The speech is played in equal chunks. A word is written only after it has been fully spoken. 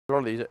A lot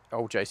of these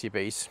old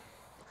JCBs,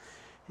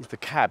 the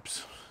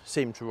cabs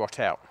seem to rot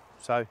out.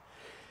 So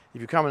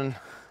if you come and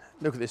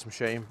look at this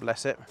machine,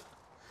 bless it,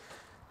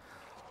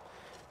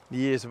 the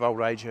years of old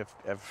age have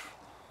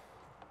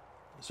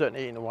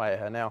certainly eaten away at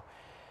her. Now,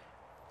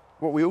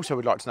 what we also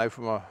would like to know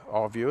from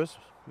our viewers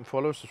and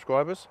followers,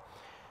 subscribers,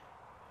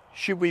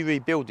 should we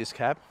rebuild this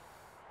cab,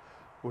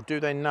 or do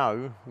they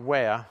know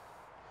where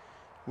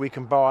we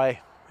can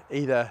buy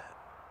either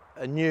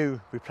a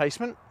new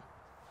replacement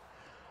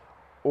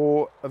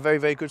or a very,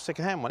 very good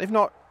second-hand one? If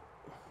not,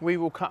 we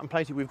will cut and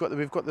plate it. We've got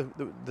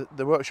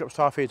the workshop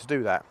staff here to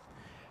do that.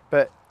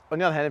 But on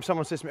the other hand, if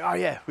someone says to me, oh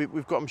yeah,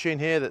 we've got a machine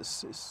here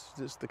that's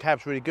the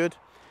cab's really good,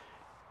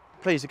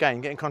 please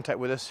again get in contact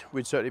with us.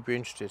 We'd certainly be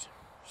interested.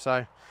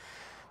 So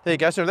there you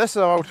go. So this is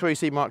our old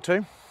 3C Mark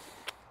II.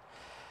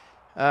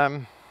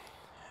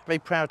 Very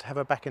proud to have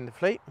her back in the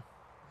fleet.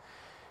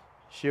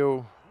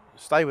 She'll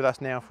stay with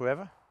us now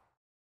forever.